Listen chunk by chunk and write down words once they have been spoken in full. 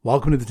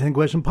Welcome to the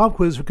 10-question pop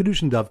quiz for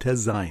Kiddushin Daf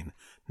Tez Zayin.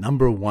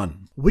 Number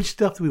 1. Which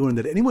stuff do we learn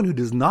that anyone who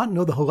does not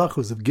know the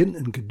halachos of Gittin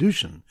and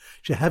Kiddushin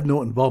should have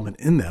no involvement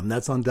in them?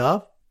 That's on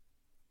Daf.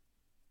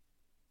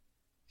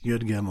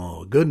 Yud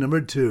Gimel. Good.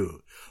 Number 2.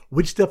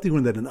 Which stuff do we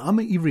learn that an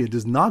Amma Ivriya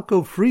does not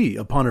go free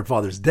upon her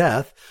father's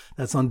death?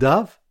 That's on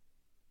Daf.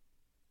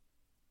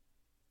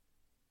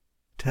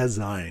 Tez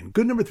Zayin.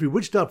 Good. Number 3.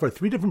 Which stuff are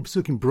 3 different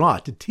psukim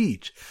brought to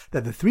teach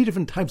that the 3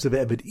 different types of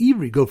Eved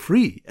Ivri go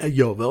free at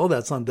Yovel?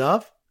 That's on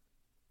Daf.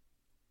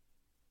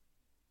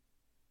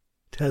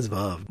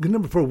 Tezvav. Good.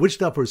 Number 4. Which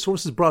stuff are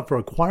sources brought for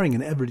acquiring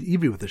an Eved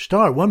Ivri with a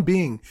star? One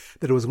being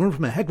that it was learned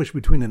from a hekdesh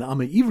between an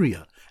Amma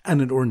Ivriya and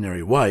an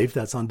ordinary wife.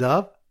 That's on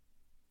Daf.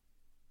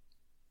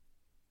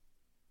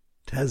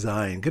 Tez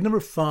Zayin. Good. Number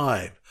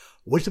 5.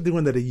 Which of the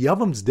one that a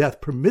Yavam's death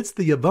permits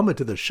the Yavama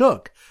to the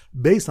Shuk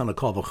based on a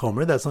Kal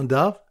V'chomer? That's on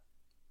Daf.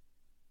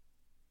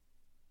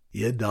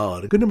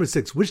 Yedad. Good. Number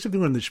 6. Which of the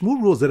one the Shmuel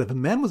rules that if a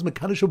man was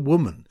Mekadosh a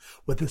woman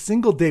with a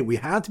single date, we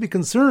had to be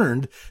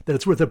concerned that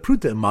it's worth a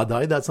pruta in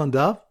Madai? That's on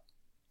Daf.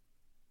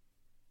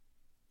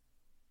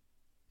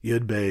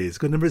 Yud Beis.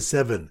 Good. Number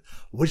 7.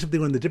 Which of the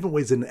one the different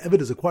ways that an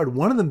Eved is acquired,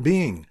 one of them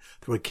being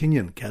through a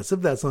Kinyan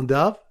Kesef? That's on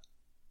Daf.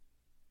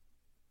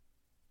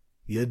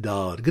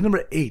 Yedad. Good.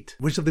 Number 8.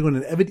 Which of the one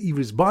an Eved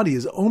Ivri's body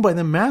is owned by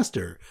the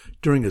master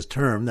during his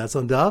term? That's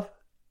on Daf.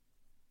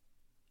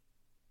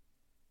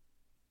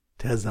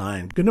 Tez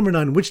Zayin. Good. Number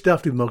 9. Which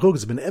daf do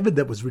Malchokos of an Eved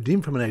that was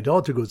redeemed from an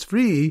idolater goes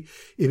free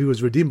if he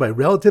was redeemed by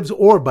relatives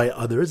or by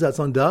others? That's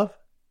on Daf.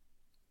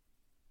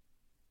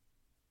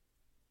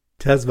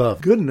 Tezvav.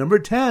 Good. Number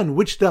 10.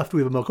 Which stuff do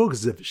we have a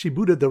malchokos if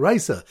shibuda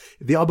deraisa,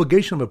 if the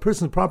obligation of a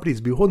person's property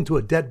is beholden to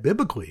a debt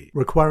biblically,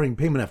 requiring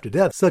payment after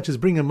death, such as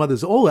bringing a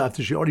mother's ola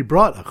after she already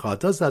brought a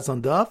chatas? That's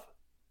on Daf.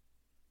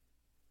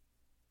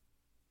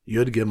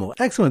 Yud Gimel.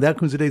 Excellent. That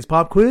concludes today's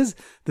pop quiz.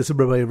 This is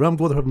Rabbi Ram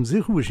Goldhar from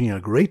Zichu wishing you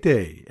a great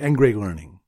day and great learning.